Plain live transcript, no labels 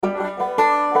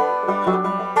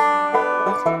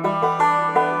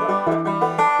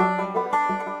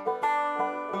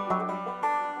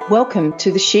Welcome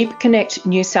to the Sheep Connect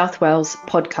New South Wales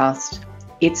podcast.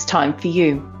 It's time for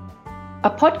you. A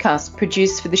podcast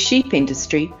produced for the sheep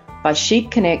industry by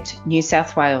Sheep Connect New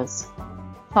South Wales.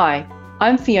 Hi,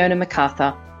 I'm Fiona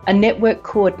MacArthur, a network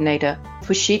coordinator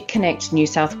for Sheep Connect New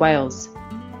South Wales,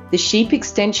 the sheep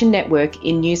extension network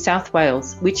in New South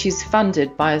Wales, which is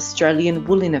funded by Australian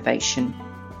Wool Innovation.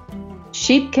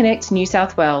 Sheep Connect New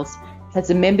South Wales has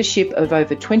a membership of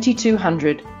over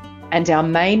 2,200, and our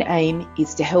main aim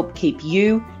is to help keep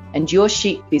you and your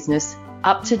sheep business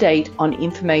up to date on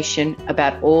information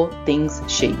about all things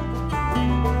sheep.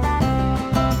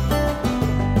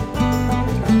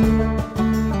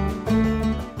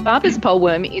 Barber's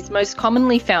poleworm is most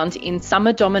commonly found in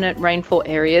summer-dominant rainfall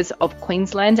areas of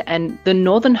Queensland and the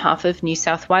northern half of New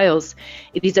South Wales.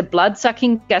 It is a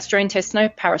blood-sucking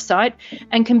gastrointestinal parasite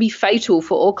and can be fatal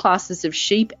for all classes of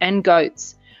sheep and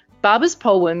goats. Barber's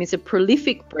poleworm is a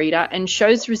prolific breeder and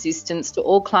shows resistance to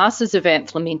all classes of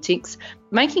anthelmintics,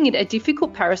 making it a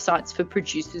difficult parasite for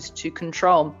producers to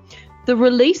control. The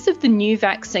release of the new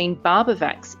vaccine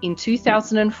BarberVax in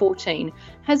 2014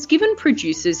 has given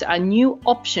producers a new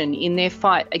option in their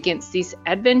fight against this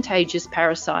advantageous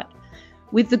parasite.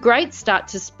 With the great start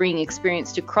to spring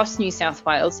experienced across New South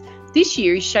Wales, this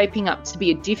year is shaping up to be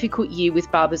a difficult year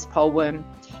with Barber's poleworm.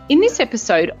 In this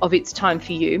episode of It's Time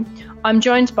for You, I'm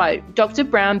joined by Dr.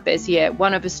 Brown Bezier,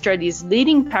 one of Australia's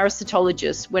leading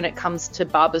parasitologists when it comes to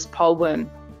Barber's poleworm.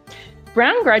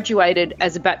 Brown graduated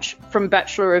as from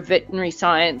Bachelor of Veterinary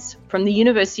Science from the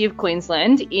University of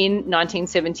Queensland in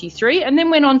 1973 and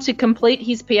then went on to complete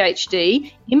his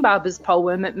PhD in Barber's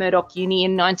poleworm at Murdoch Uni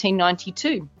in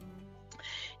 1992.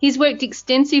 He's worked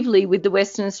extensively with the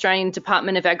Western Australian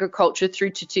Department of Agriculture through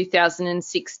to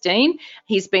 2016.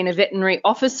 He's been a veterinary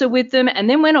officer with them and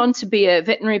then went on to be a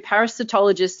veterinary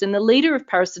parasitologist and the leader of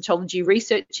parasitology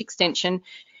research extension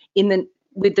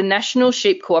with the National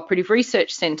Sheep Cooperative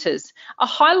Research Centres. A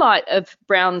highlight of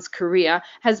Brown's career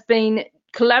has been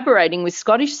collaborating with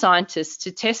Scottish scientists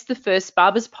to test the first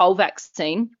Barber's pole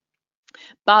vaccine,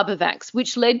 BarberVax,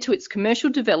 which led to its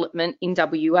commercial development in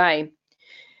WA.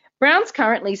 Brown's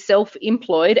currently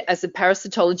self-employed as a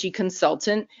parasitology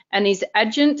consultant and is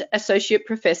adjunct associate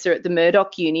professor at the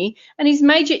Murdoch Uni, and his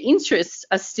major interests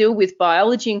are still with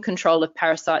biology and control of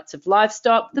parasites of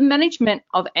livestock, the management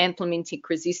of anthelmintic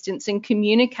resistance, and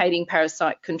communicating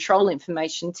parasite control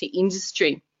information to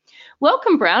industry.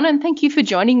 Welcome, Brown, and thank you for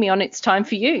joining me on It's Time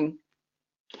for You.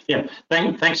 Yeah,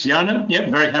 thanks, Fiona.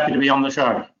 Yeah, very happy to be on the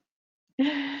show.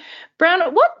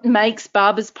 Brown, what makes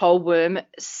Barber's poleworm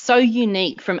so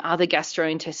unique from other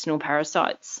gastrointestinal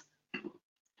parasites?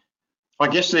 I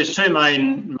guess there's two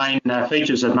main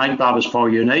features that make Barber's pole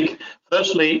unique.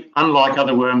 Firstly, unlike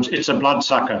other worms, it's a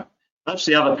bloodsucker. Most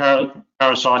of the other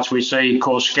parasites we see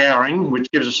cause scouring, which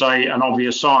gives us an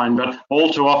obvious sign, but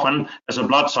all too often, as a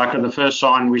bloodsucker, the first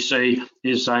sign we see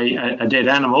is a dead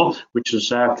animal, which is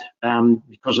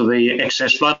because of the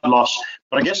excess blood loss.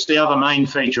 But I guess the other main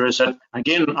feature is that,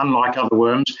 again, unlike other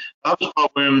worms, Barber's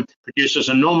poleworm produces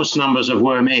enormous numbers of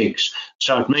worm eggs.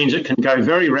 So it means it can go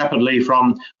very rapidly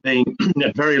from being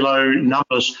at very low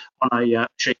numbers on a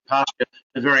sheep pasture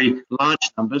to very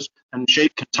large numbers, and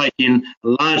sheep can take in a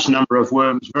large number of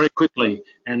worms very quickly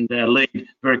and lead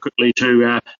very quickly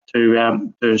to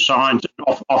signs,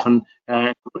 often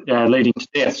leading to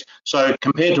death. So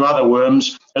compared to other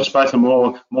worms, it's both a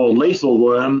more lethal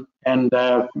worm and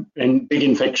big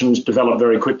infections develop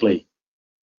very quickly.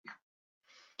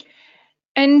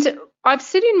 And I've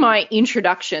said in my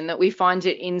introduction that we find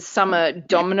it in summer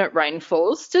dominant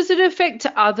rainfalls. Does it affect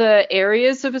other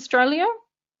areas of Australia?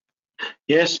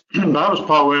 Yes, Barber's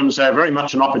poleworms are very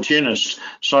much an opportunist.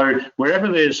 So wherever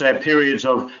there's periods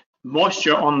of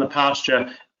moisture on the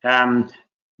pasture,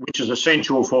 which is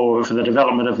essential for the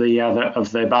development of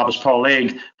the Barber's pole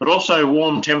egg, but also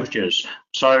warm temperatures.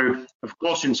 So, of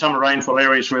course, in summer rainfall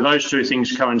areas where those two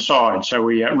things coincide, so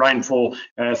we rainfall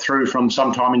through from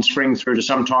sometime in spring through to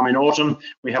sometime in autumn,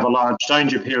 we have a large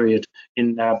danger period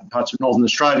in parts of northern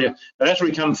Australia. But as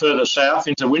we come further south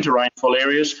into winter rainfall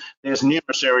areas, there's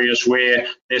numerous areas where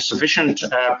there's sufficient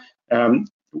a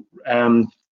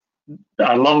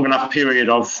long enough period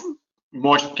of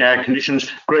moist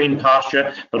conditions, green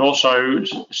pasture, but also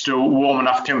still warm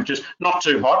enough temperatures, not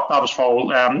too hot. Barber's pole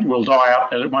will die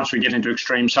out once we get into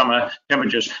extreme summer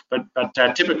temperatures, but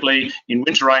typically in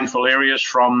winter rainfall areas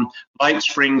from late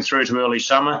spring through to early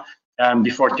summer,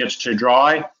 before it gets too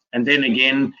dry, and then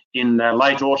again in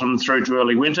late autumn through to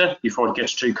early winter before it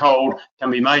gets too cold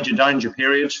can be major danger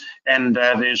periods. And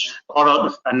there's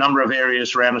quite a number of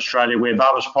areas around Australia where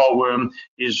Barber's poleworm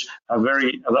is a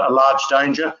large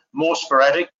danger, more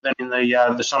sporadic than in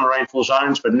the summer rainfall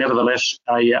zones, but nevertheless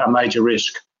a major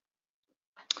risk.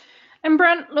 And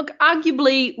Brian, look,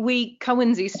 arguably we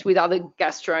coexist with other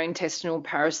gastrointestinal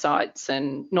parasites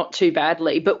and not too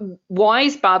badly, but why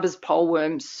is Barber's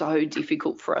poleworm so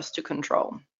difficult for us to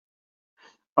control?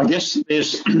 I guess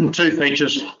there's two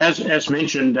features. As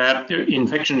mentioned,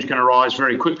 infections can arise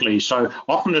very quickly. So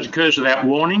often it occurs without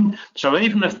warning. So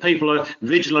even if people are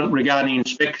vigilant regarding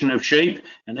inspection of sheep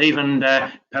and even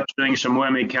perhaps doing some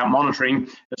worm egg count monitoring,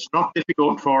 it's not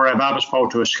difficult for a Barber's pole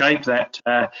to escape that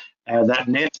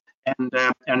net.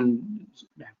 And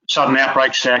sudden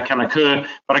outbreaks can occur.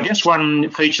 But I guess one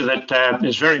feature that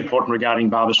is very important regarding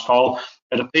Barber's pole,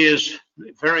 it appears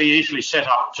very easily set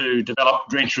up to develop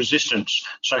drench resistance.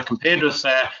 So compared with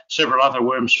several other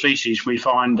worm species, we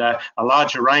find a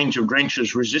larger range of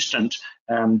drenches resistant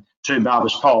to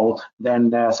Barber's pole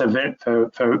than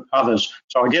for others.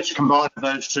 So I guess combined with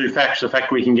those two facts, the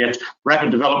fact we can get rapid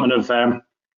development of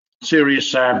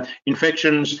serious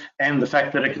infections and the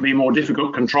fact that it can be more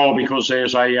difficult control because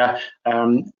there's a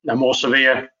more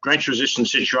severe drench resistant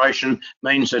situation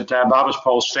means that Barber's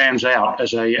pole stands out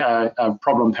as a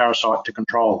problem parasite to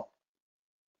control.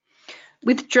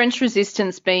 With drench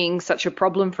resistance being such a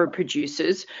problem for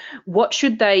producers, what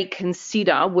should they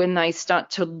consider when they start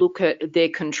to look at their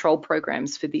control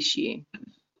programs for this year?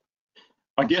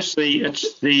 I guess the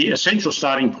essential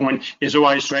starting point is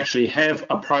always to actually have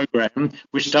a program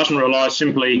which doesn't rely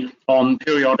simply on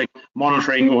periodic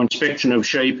monitoring or inspection of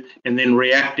sheep and then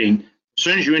reacting. As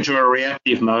soon as you enter a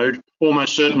reactive mode,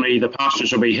 almost certainly the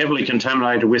pastures will be heavily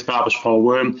contaminated with Barber's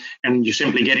poleworm, and you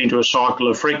simply get into a cycle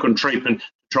of frequent treatment to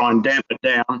try and damp it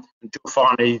down until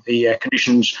finally the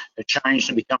conditions are changed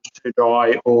and becomes too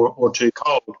dry or too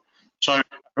cold. So a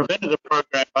preventative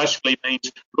program basically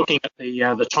means looking at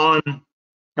the time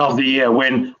of the year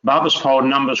when Barber's pole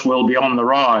numbers will be on the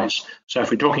rise. So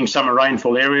if we're talking summer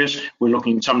rainfall areas, we're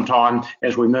looking sometime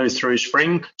as we move through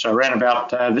spring. So around about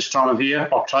this time of year,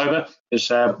 October, this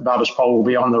Barber's pole will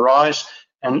be on the rise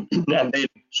and then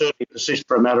certainly persist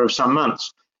for a matter of some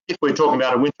months. If we're talking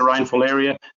about a winter rainfall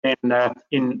area, then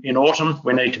in autumn,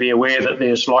 we need to be aware that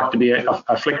there's likely to be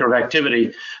a flicker of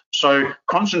activity. So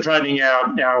concentrating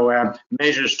our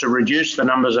measures to reduce the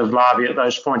numbers of larvae at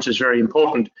those points is very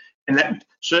important. And that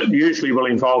certainly usually will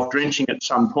involve drenching at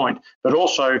some point, but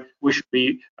also we should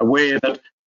be aware that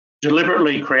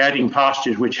deliberately creating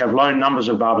pastures which have low numbers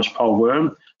of Barber's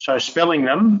poleworm, so spelling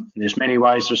them, there's many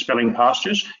ways of spelling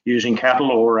pastures, using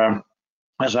cattle or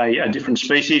as a different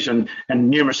species and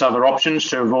numerous other options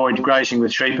to avoid grazing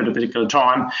with sheep at a particular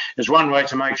time is one way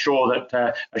to make sure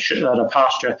that a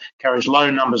pasture carries low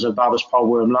numbers of Barber's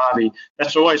poleworm larvae.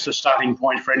 That's always the starting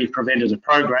point for any preventative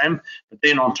program. But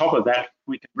then on top of that,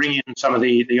 we can bring in some of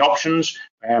the options.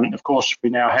 Of course,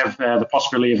 we now have the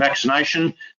possibility of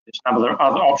vaccination. There's a number of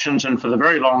other options, and for the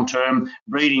very long term,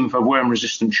 breeding for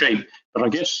worm-resistant sheep. But I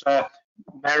guess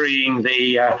marrying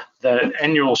the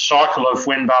annual cycle of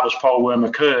when Barber's poleworm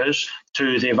occurs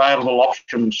to the available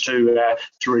options to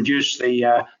reduce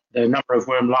the number of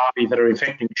worm larvae that are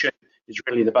infecting sheep is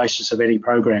really the basis of any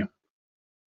program.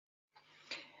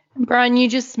 Brian, you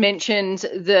just mentioned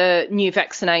the new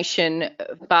vaccination,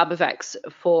 BarberVax,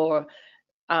 for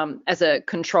as a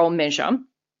control measure.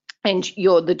 And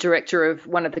you're the director of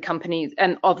one of the companies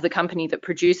and of the company that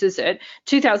produces it.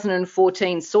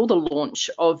 2014 saw the launch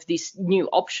of this new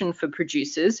option for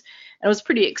producers, and it was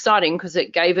pretty exciting because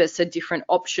it gave us a different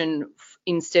option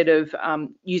instead of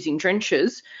using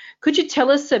drenches. Could you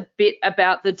tell us a bit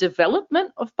about the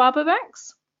development of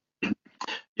BarberVax?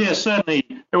 Yeah, certainly.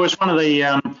 It was one of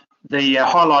the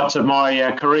highlights of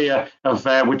my career, of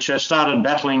which started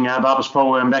battling Barber's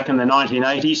poleworm back in the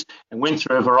 1980s and went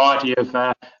through a variety of,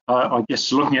 I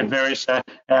guess, looking at various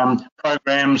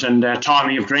programs and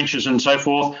timing of drenches and so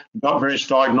forth, got various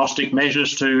diagnostic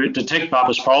measures to detect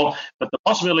Barber's pole. But the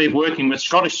possibility of working with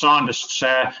Scottish scientists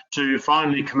to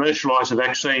finally commercialise a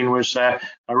vaccine was a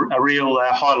real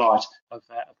highlight of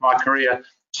my career.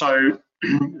 So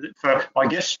for, I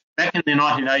guess, back in the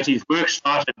 1980s, work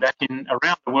started back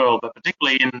around the world, but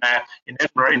particularly in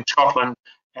Edinburgh, in Scotland,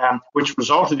 which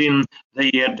resulted in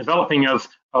the developing of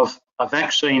a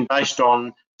vaccine based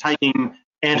on taking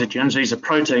antigens, these are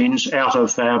proteins, out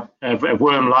of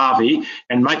worm larvae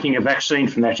and making a vaccine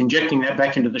from that, injecting that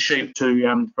back into the sheep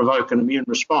to provoke an immune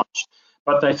response.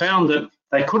 But they found that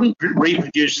they couldn't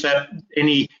reproduce that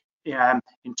any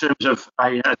in terms of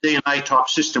a DNA type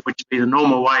system, which would be the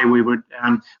normal way we would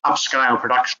upscale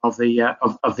production of the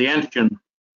antigen.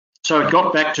 So it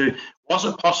got back to, was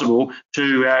it possible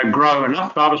to grow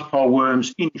enough Barbus pole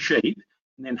worms in sheep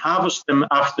and then harvest them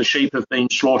after the sheep have been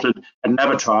slaughtered at an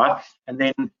abattoir, and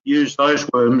then use those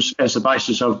worms as the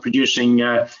basis of producing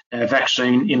a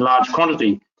vaccine in large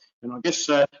quantity? And I guess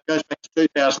it goes back to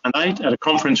 2008 at a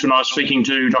conference when I was speaking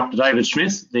to Dr. David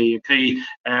Smith, the key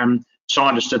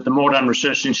scientist at the Mordun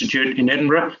Research Institute in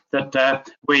Edinburgh, that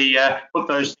we put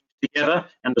those together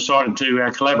and decided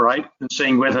to collaborate and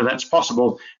seeing whether that's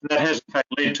possible. And that has in fact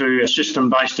led to a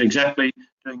system based exactly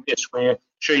doing this, where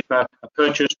sheep are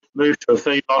purchased, moved to a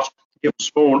feedlot, give a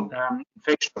small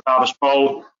infection of Barbus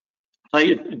pole,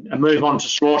 move on to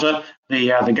slaughter,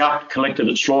 the gut collected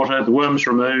at slaughter, the worms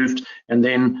removed, and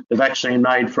then the vaccine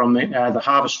made from the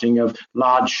harvesting of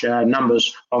large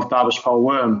numbers of Barbus pole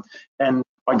worm. And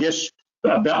I guess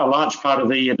about a large part of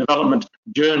the development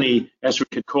journey, as we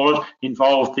could call it,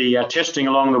 involved the testing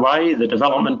along the way, the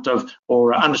development of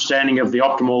or understanding of the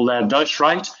optimal dose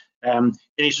rate,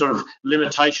 any sort of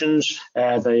limitations,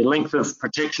 the length of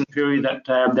protection period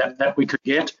that we could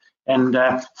get. And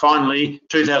finally,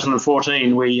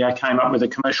 2014, we came up with a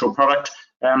commercial product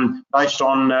based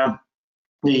on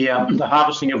the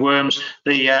harvesting of worms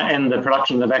and the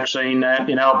production of the vaccine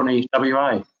in Albany,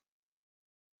 WA.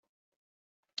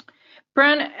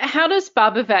 Brown, how does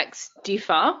Barbavax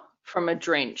differ from a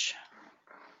drench?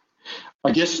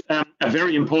 I guess a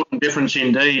very important difference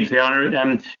indeed, Fiona,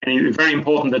 and very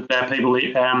important that people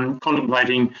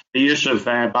contemplating the use of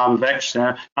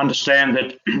Barbavax understand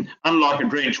that unlike a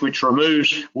drench, which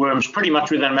removes worms pretty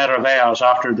much within a matter of hours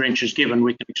after a drench is given,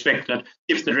 we can expect that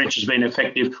if the drench has been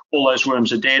effective, all those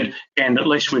worms are dead, and at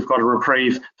least we've got a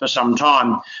reprieve for some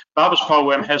time. Barbus pole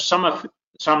worm has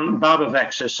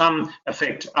Barbavax has some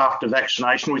effect after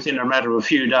vaccination within a matter of a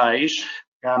few days.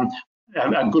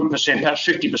 A good percent, perhaps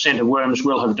 50% of worms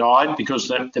will have died because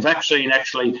the vaccine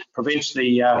actually prevents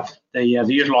the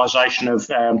utilisation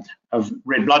of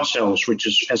red blood cells, which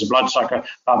is, as a bloodsucker,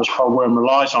 Barbus pole worm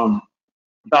relies on.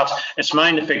 But its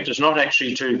main effect is not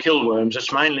actually to kill worms,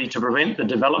 it's mainly to prevent the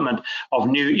development of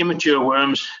new immature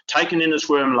worms taken in as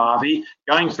worm larvae,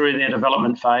 going through their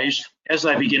development phase. As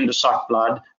they begin to suck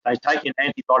blood, they take in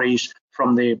antibodies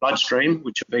from their bloodstream,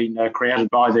 which have been created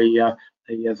by the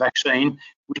vaccine,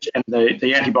 and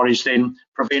the antibodies then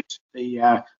prevent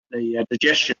the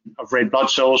digestion of red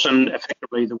blood cells, and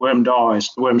effectively the worm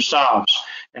dies, the worm starves.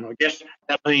 And I guess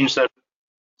that means that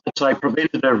it's a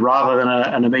preventative rather than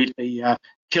an immediately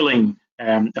killing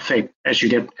effect, as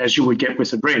you would get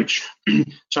with a drench.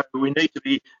 So we need to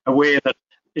be aware that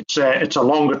it's a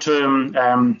longer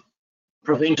term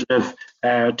preventative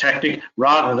tactic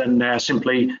rather than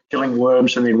simply killing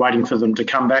worms and then waiting for them to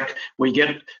come back. We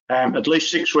get at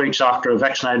least 6 weeks after a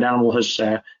vaccinated animal has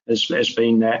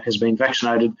been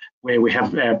vaccinated, where we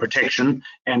have protection,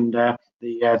 and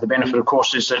the benefit, of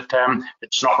course, is that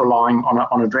it's not relying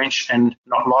on a drench and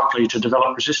not likely to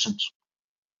develop resistance.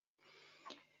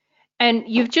 And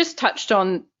you've just touched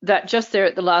on that just there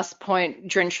at the last point,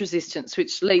 drench resistance,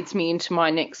 which leads me into my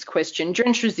next question.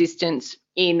 Drench resistance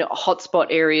in hotspot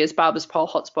areas, Barbus pole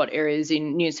hotspot areas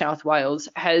in New South Wales,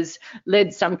 has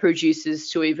led some producers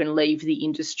to even leave the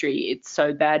industry. It's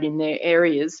so bad in their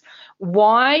areas.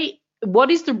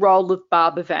 What is the role of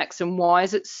Barbavax, and why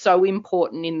is it so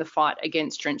important in the fight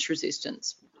against drench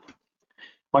resistance?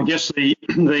 I guess the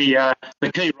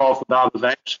key role for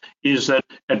Barbavax is that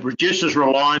it reduces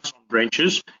reliance on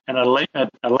drenches and it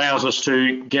allows us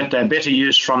to get better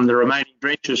use from the remaining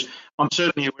drenches. I'm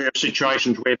certainly aware of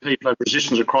situations where people have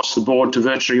resistance across the board to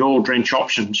virtually all drench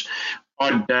options.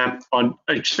 I'd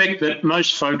expect that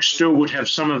most folks still would have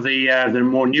some of the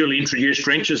more newly introduced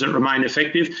drenches that remain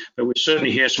effective, but we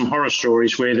certainly hear some horror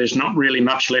stories where there's not really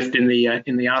much left in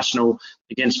the arsenal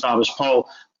against Barbus pole.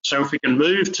 So if we can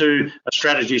move to a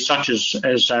strategy such as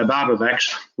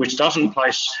Barbavax, which doesn't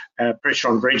place pressure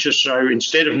on drenches, so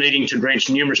instead of needing to drench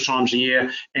numerous times a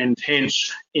year and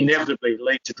hence inevitably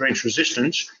lead to drench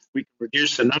resistance, we can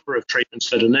reduce the number of treatments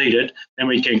that are needed, and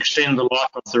we can extend the life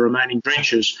of the remaining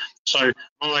drenches. So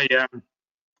my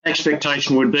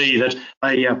expectation would be that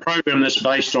a program that's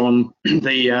based on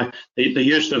the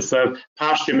use of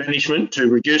pasture management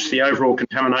to reduce the overall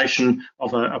contamination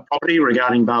of a property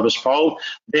regarding Barbus pole,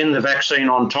 then the vaccine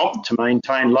on top to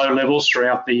maintain low levels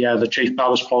throughout the chief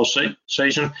Barbus pole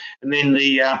season, and then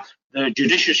the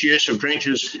judicious use of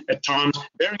drenches at times,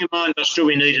 bearing in mind they'll still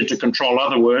be needed to control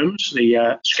other worms,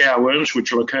 the scour worms,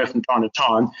 which will occur from time to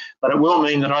time, but it will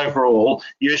mean that overall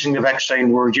using the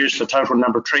vaccine will reduce the total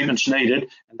number of treatments needed,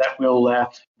 and that will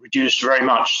reduce very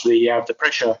much the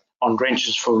pressure on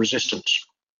drenches for resistance.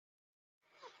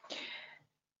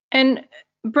 And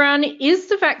Brown, is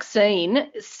the vaccine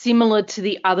similar to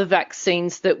the other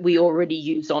vaccines that we already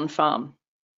use on farm?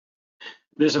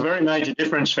 There's a very major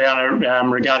difference, Fiona,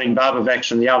 regarding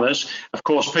Barbavax and the others. Of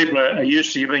course, people are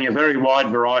used to giving a very wide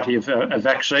variety of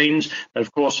vaccines, but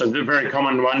of course, the very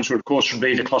common ones would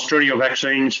be the clostridial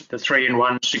vaccines, the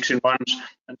 3-in-1, 6-in-1s,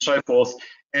 and so forth.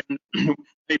 And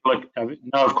people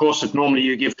know, of course, that normally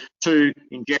you give 2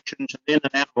 injections, and then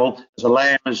an animal, as a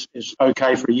lamb, is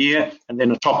okay for a year, and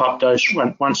then a top-up dose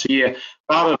once a year.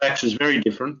 Barbavax is very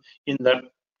different in that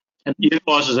it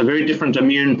utilises a very different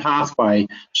immune pathway.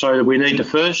 So we need to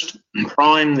first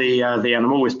prime the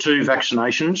animal with 2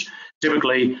 vaccinations,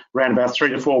 typically around about 3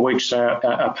 to 4 weeks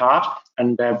apart.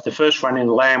 And the first one in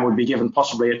the lamb would be given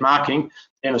possibly at marking,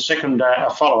 then a second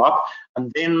follow-up,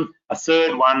 and then a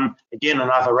third one, again,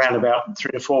 another around about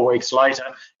 3 to 4 weeks later.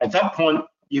 At that point,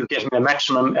 you're getting the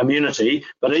maximum immunity,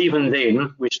 but even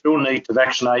then, we still need to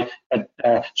vaccinate at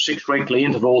 6 weekly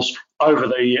intervals over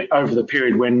the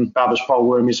period when Barber's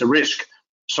pollworm is a risk.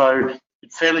 So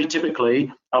fairly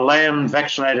typically, a lamb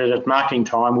vaccinated at marking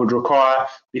time would require,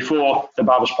 before the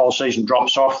Barber's poll season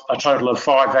drops off, a total of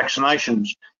 5 vaccinations.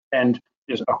 And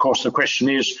of course, the question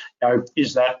is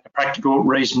that a practical,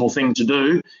 reasonable thing to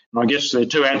do? And I guess there are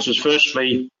 2 answers.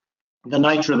 Firstly, the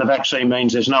nature of the vaccine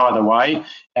means there's no other way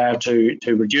to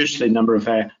reduce the number of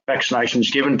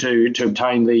vaccinations given to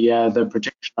obtain the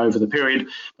protection over the period.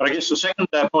 But I guess the second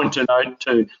point to note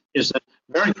too is that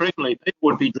very frequently people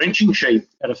would be drenching sheep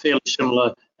at a fairly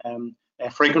similar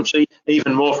frequency,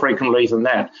 even more frequently than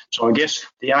that. So I guess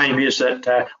the aim is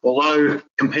that although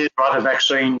compared to other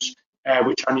vaccines,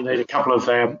 which only need a couple of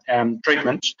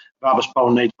treatments, Barber's poll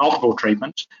needs multiple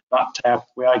treatments, but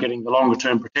we are getting the longer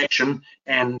term protection,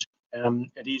 and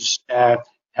it is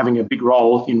having a big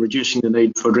role in reducing the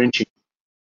need for drenching.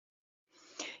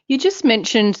 You just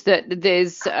mentioned that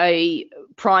there's a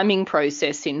priming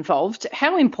process involved.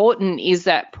 How important is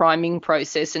that priming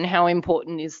process, and how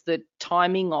important is the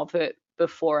timing of it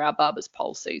before our Barber's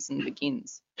poll season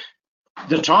begins?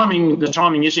 The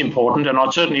timing is important, and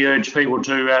I'd certainly urge people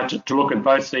to look at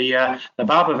both the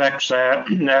Barbavax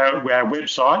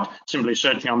website, simply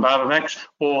searching on Barbavax,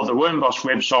 or the Wormboss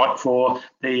website for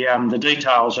the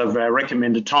details of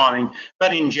recommended timing.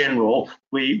 But in general,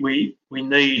 we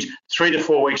need 3 to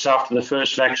 4 weeks after the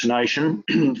first vaccination,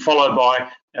 followed by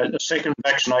a second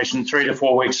vaccination 3 to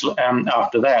 4 weeks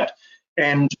after that,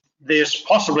 and there's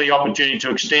possibly opportunity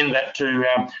to extend that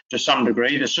to some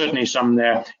degree. There's certainly some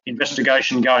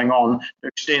investigation going on to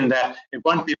extend that. It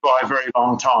won't be by a very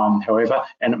long time, however,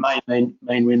 and it may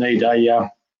mean we need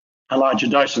a larger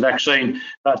dose of vaccine.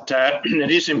 But it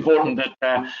is important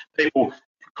that people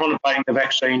contemplating the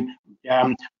vaccine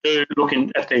do look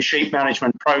at their sheep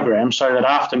management program, so that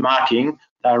after marking,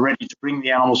 they're ready to bring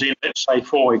the animals in, let's say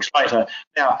 4 weeks later.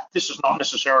 Now, this is not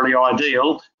necessarily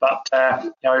ideal, but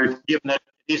given that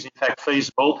it is in fact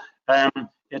feasible,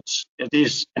 it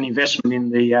is an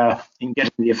investment in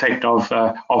getting the effect of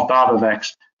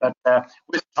Barbavax. But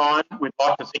with time, we'd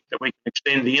like to think that we can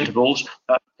extend the intervals.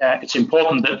 But it's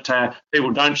important that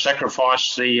people don't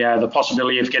sacrifice the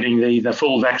possibility of getting the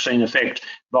full vaccine effect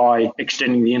by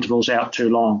extending the intervals out too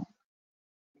long.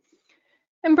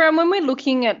 And Brown, when we're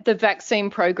looking at the vaccine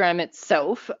program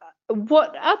itself,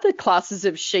 what are the classes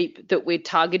of sheep that we're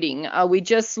targeting? Are we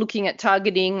just looking at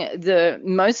targeting the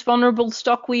most vulnerable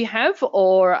stock we have,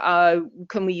 or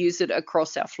can we use it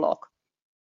across our flock?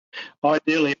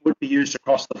 Ideally, it would be used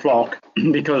across the flock,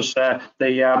 because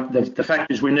the fact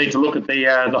is we need to look at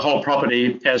the whole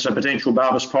property as a potential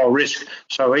Barber's poll risk.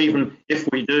 So even if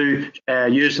we do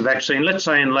use the vaccine, let's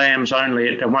say in lambs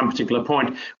only at one particular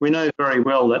point, we know very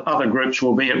well that other groups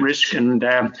will be at risk, and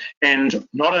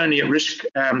not only at risk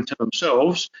to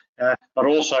themselves, but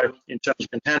also in terms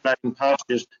of contaminating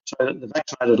pastures, so that the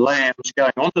vaccinated lambs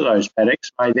going onto those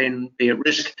paddocks may then be at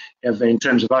risk in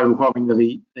terms of overwhelming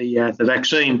the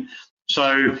vaccine.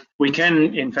 So we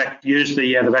can, in fact, use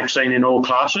the vaccine in all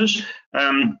classes.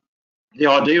 The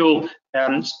ideal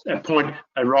point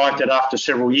arrived at after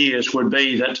several years would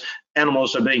be that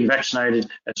animals are being vaccinated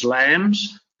as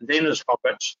lambs, then as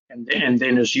hoggets, and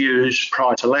then as ewes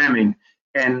prior to lambing.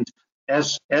 And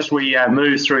as we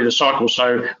move through the cycle,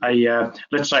 so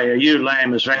let's say a ewe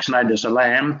lamb is vaccinated as a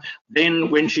lamb, then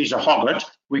when she's a hogget,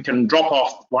 we can drop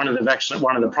off one of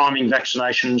the priming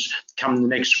vaccinations come the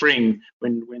next spring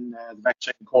when the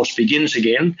vaccine course begins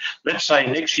again. Let's say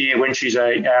next year when she's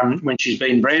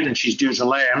been bred and she's due as a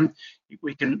lamb,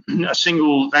 we can a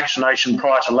single vaccination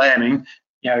prior to lambing,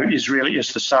 is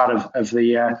the start of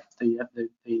the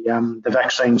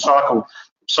vaccine cycle.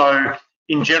 So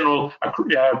in general,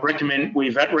 we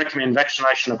recommend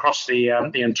vaccination across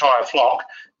the entire flock,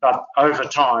 but over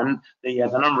time, the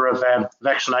number of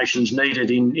vaccinations needed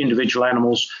in individual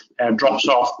animals drops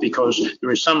off because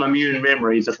there is some immune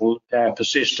memory that will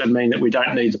persist and mean that we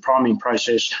don't need the priming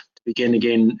process to begin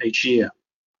again each year.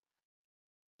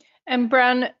 And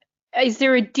Brown, is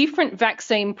there a different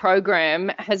vaccine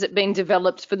program? Has it been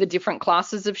developed for the different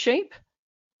classes of sheep?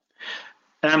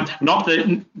 Not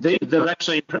the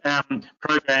vaccine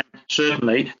program,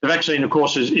 certainly. The vaccine, of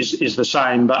course, is the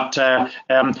same, but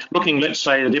looking, let's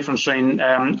say, the difference between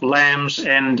lambs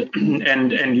and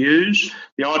ewes,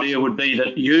 the idea would be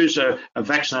that ewes are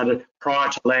vaccinated prior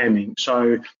to lambing.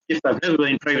 So if they've never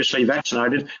been previously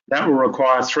vaccinated, that will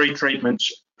require 3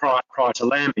 treatments prior to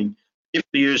lambing. If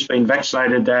the ewe's been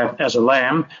vaccinated as a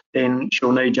lamb, then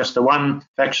she'll need just the 1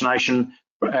 vaccination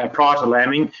prior to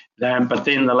lambing, but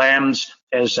then the lambs,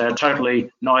 as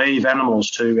totally naive animals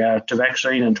to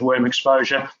vaccine and to worm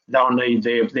exposure, they'll need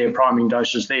their priming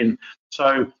doses then.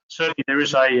 So certainly there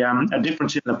is a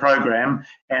difference in the program,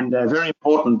 and very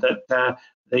important that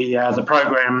the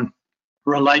program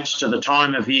relates to the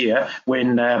time of year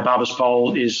when Barber's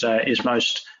Pole is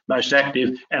most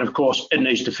active, and of course it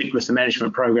needs to fit with the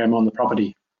management program on the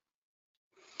property.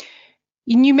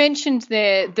 You mentioned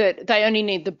there that they only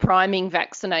need the priming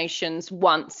vaccinations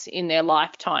once in their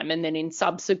lifetime, and then in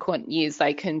subsequent years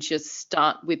they can just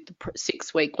start with the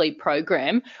 6-weekly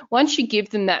program. Once you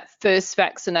give them that first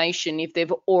vaccination, if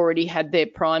they've already had their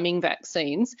priming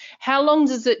vaccines, how long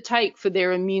does it take for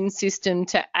their immune system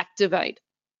to activate?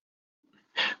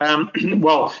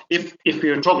 Well, if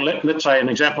you're talking, let's say an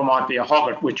example might be a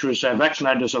hogget, which was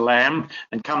vaccinated as a lamb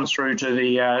and comes through to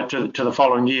the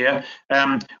following year,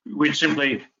 we'd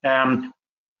simply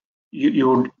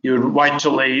you would wait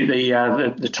till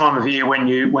the time of year when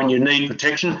you need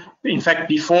protection. In fact,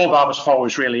 before Barber's Pole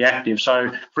is really active. So,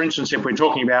 for instance, if we're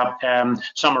talking about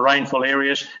summer rainfall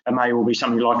areas, it may well be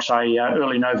something like, say,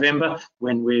 early November,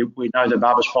 when we know that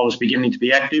Barber's Pole is beginning to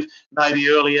be active. Maybe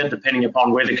earlier, depending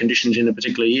upon weather conditions in a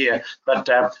particular year. But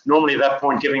normally at that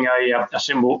point, giving a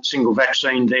single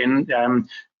vaccine, then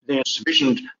there's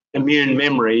sufficient immune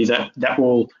memory that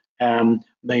will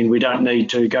mean we don't need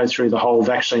to go through the whole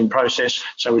vaccine process.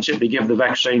 So we simply give the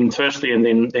vaccine firstly and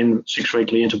then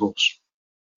 6-weekly intervals.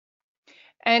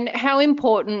 And how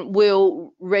important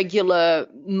will regular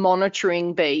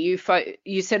monitoring be?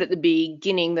 You said at the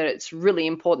beginning that it's really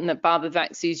important that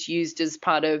BarberVax is used as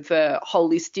part of a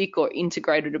holistic or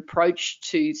integrated approach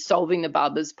to solving the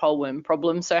Barber's pole worm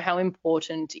problem. So how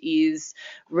important is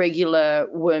regular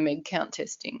worm egg count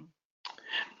testing?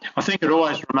 I think it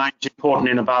always remains important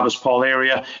in a Barber's Pole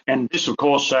area, and this, of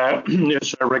course,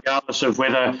 is regardless of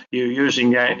whether you're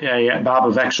using a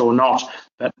BarberVax or not.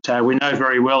 But we know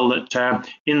very well that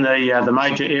in the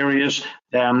major areas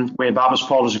where Barber's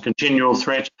Pole is a continual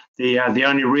threat, the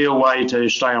only real way to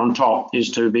stay on top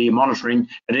is to be monitoring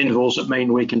at intervals that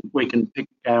mean we can pick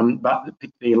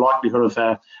the likelihood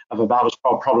of a Barber's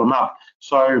Pole problem up.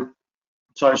 So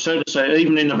to say,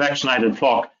 even in a vaccinated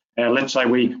flock, let's say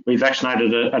we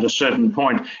vaccinated at a certain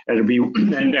point, it'll be,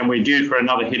 and we're due for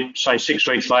another hit, say 6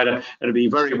 weeks later, it'll be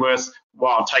very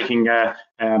worthwhile taking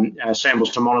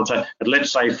samples to monitor at,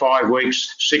 let's say, 5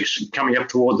 weeks, 6 coming up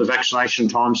toward the vaccination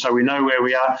time, so we know where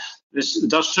we are. This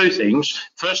does 2 things.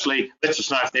 Firstly, lets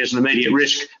us know if there's an immediate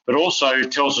risk, but also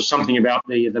tells us something about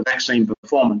the vaccine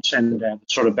performance and the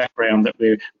sort of background that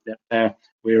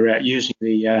we're using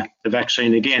the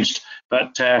vaccine against.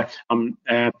 But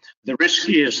the risk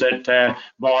is that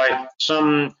by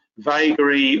some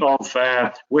vagary of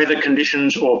weather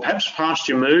conditions or perhaps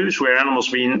pasture moves where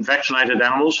vaccinated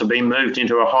animals have been moved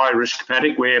into a high risk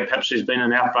paddock where perhaps there's been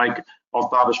an outbreak of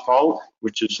Barber's Pole,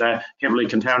 which has heavily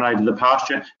contaminated the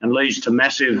pasture and leads to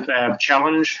massive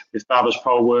challenge with Barber's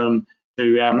Pole worm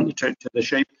to the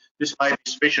sheep. This may be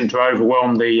sufficient to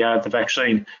overwhelm the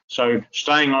vaccine. So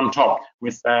staying on top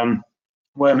with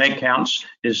worm egg counts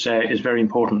is very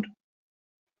important.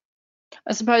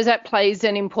 I suppose that plays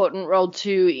an important role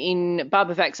too in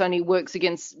BarberVax only works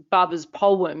against Barber's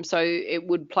pole worm, so it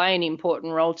would play an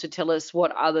important role to tell us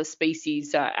what other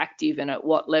species are active and at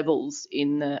what levels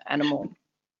in the animal.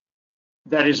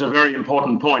 That is a very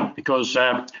important point because,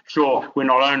 sure, we're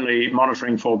not only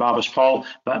monitoring for Barber's Pole,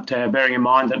 but bearing in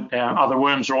mind that other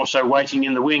worms are also waiting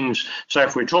in the wings. So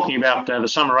if we're talking about the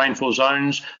summer rainfall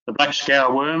zones, the black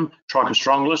scour worm,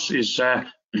 Trichostrongylus,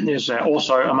 is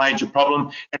also a major problem.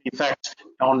 And in fact,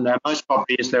 on most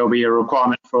properties, there will be a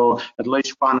requirement for at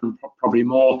least 1 and probably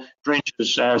more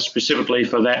drenches specifically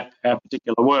for that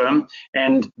particular worm.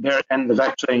 And the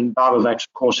vaccine, BarberVax,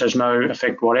 of course, has no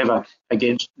effect whatever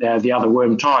against the other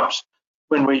worm types.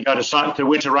 when we go to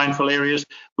winter rainfall areas,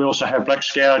 we also have black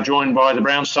scour joined by the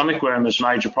brown stomach worm as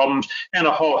major problems, and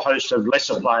a whole host of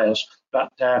lesser players.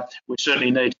 But we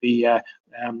certainly need to be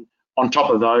on top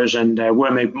of those, and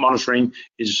worm monitoring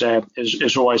is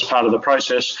always part of the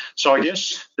process. So I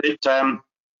guess that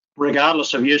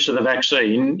regardless of use of the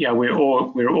vaccine,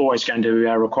 we're always going to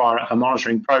require a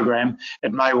monitoring program.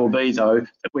 It may well be, though,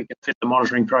 that we can fit the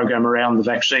monitoring program around the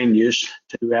vaccine use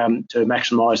to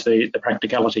maximise the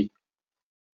practicality.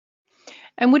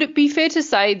 And would it be fair to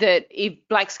say that if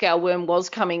black scale worm was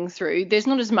coming through, there's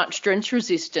not as much drench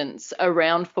resistance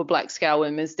around for black scale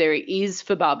worm as there is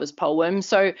for Barber's poleworm?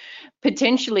 So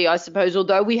potentially, I suppose,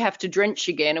 although we have to drench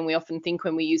again, and we often think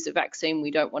when we use a vaccine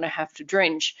we don't want to have to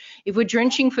drench, if we're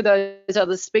drenching for those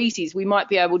other species, we might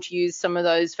be able to use some of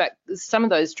those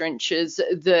drenches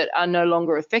that are no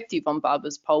longer effective on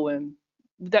Barber's poleworm.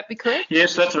 Would that be correct?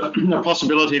 Yes, that's a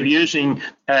possibility of using,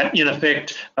 in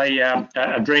effect,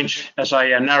 a drench as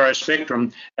a narrow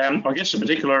spectrum. I guess the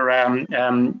particular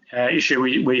issue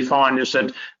we find is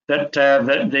that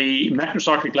the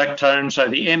macrocyclic lactone, so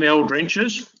the ML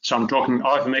drenches, so I'm talking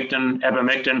ivermectin,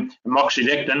 abamectin, and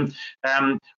moxidectin,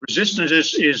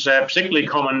 resistance is particularly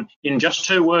common in just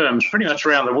two worms, pretty much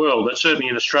around the world, but certainly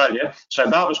in Australia. So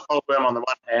Barber's poleworm on the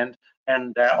one hand,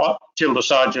 and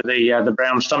Tildasaja, the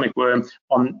brown stomach worm,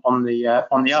 on the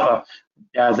other.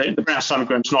 The brown stomach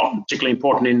worm is not particularly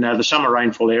important in the summer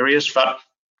rainfall areas, but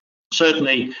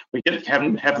certainly we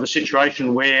have the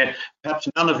situation where perhaps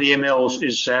none of the MLs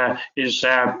is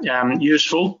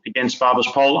useful against Barber's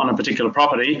pole on a particular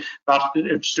property, but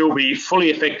it would still be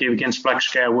fully effective against black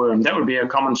scale worm. That would be a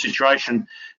common situation.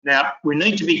 Now, we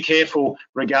need to be careful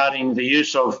regarding the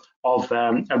use of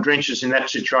drenches in that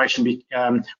situation,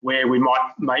 where we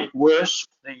might make worse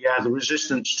the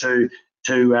resistance to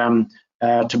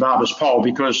Barber's pole,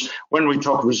 because when we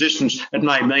talk resistance, it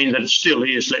may mean that it still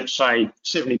is, let's say,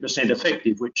 70%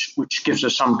 effective, which gives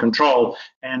us some control.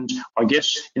 And I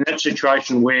guess in that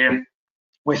situation where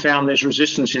we found there's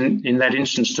resistance in that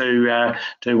instance to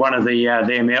one of the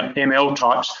ML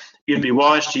types, you'd be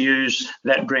wise to use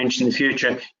that drench in the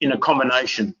future in a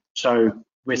combination. So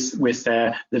with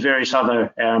the various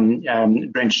other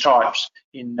drench types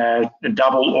in a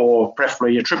double or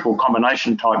preferably a triple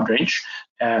combination type drench,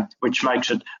 which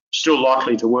makes it still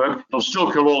likely to work. It'll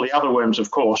still kill all the other worms,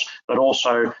 of course, but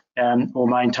also will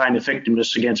maintain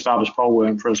effectiveness against Barber's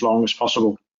poleworm for as long as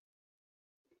possible.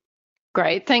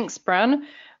 Great, thanks, Brown.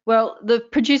 Well, the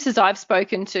producers I've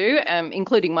spoken to,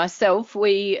 including myself,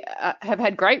 we have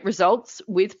had great results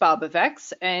with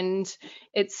BarberVax, and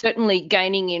it's certainly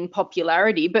gaining in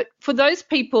popularity. But for those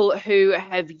people who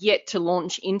have yet to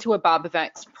launch into a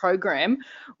BarberVax program,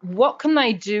 what can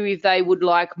they do if they would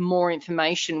like more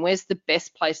information? Where's the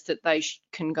best place that they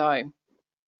can go?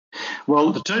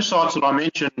 Well, the two sites that I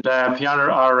mentioned, Fiona,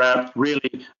 are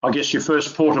really, I guess, your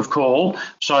first port of call.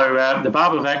 So the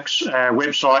BarberVax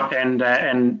website and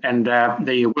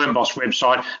the WormBoss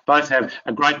website both have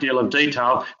a great deal of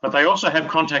detail, but they also have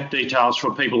contact details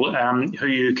for people who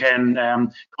you can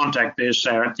contact. There's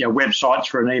websites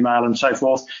for an email and so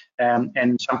forth, and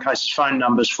in some cases phone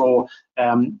numbers for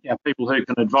people who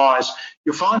can advise.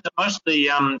 You'll find that most of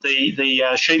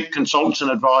the sheep consultants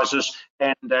and advisors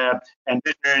and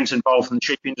veterinarians involved in the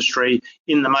sheep industry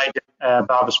in the major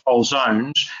Barber's pole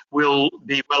zones will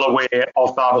be well aware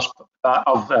of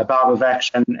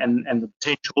BarberVax and the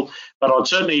potential. But I'd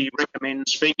certainly recommend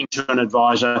speaking to an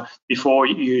advisor before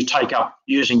you take up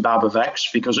using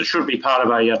BarberVax, because it should be part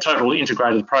of a total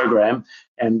integrated program,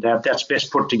 and that's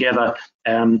best put together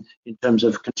in terms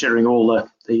of considering all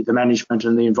the management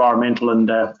and the environmental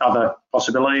and other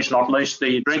possibilities, not least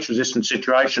the drench resistant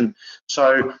situation.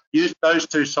 So use those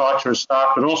two sites for a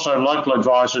start, but also local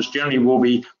advisors generally will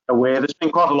be aware. There's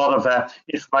been quite a lot of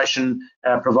information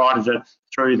provided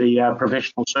through the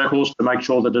professional circles to make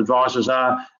sure that advisors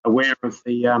are aware of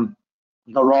the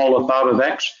role of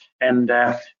BarberVax, and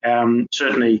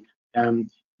certainly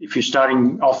if you're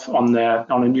starting off on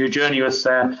a new journey with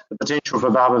the potential for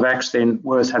BarberVax, then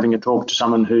worth having a talk to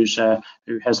someone who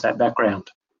has that background.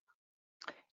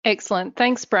 Excellent.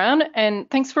 Thanks, Brown. And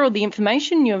thanks for all the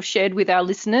information you have shared with our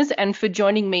listeners and for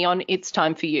joining me on It's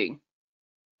Time for You.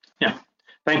 Yeah,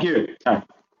 thank you.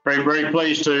 Very, very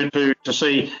pleased to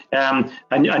see a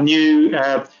new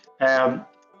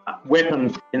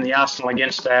weapon in the arsenal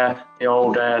against the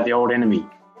old enemy.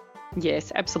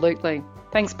 Yes, absolutely.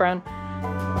 Thanks, Brown.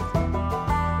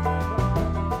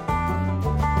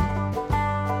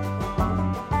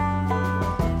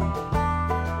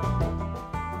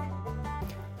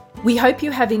 We hope you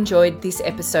have enjoyed this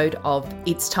episode of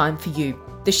It's Time for You,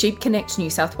 the Sheep Connect New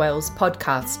South Wales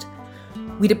podcast.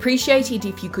 We'd appreciate it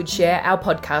if you could share our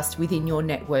podcast within your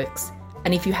networks.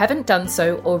 And if you haven't done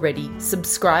so already,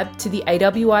 subscribe to the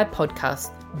AWI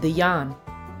podcast, The Yarn.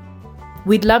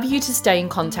 We'd love you to stay in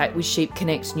contact with Sheep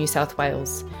Connect New South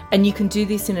Wales, and you can do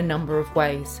this in a number of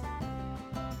ways.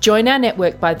 Join our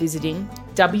network by visiting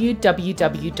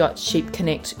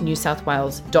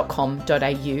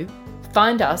www.sheepconnectnewsouthwales.com.au.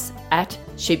 Find us at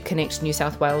Sheep Connect New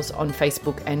South Wales on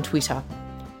Facebook and Twitter.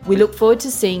 We look forward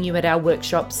to seeing you at our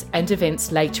workshops and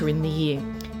events later in the year.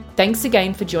 Thanks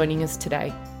again for joining us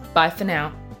today. Bye for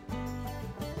now.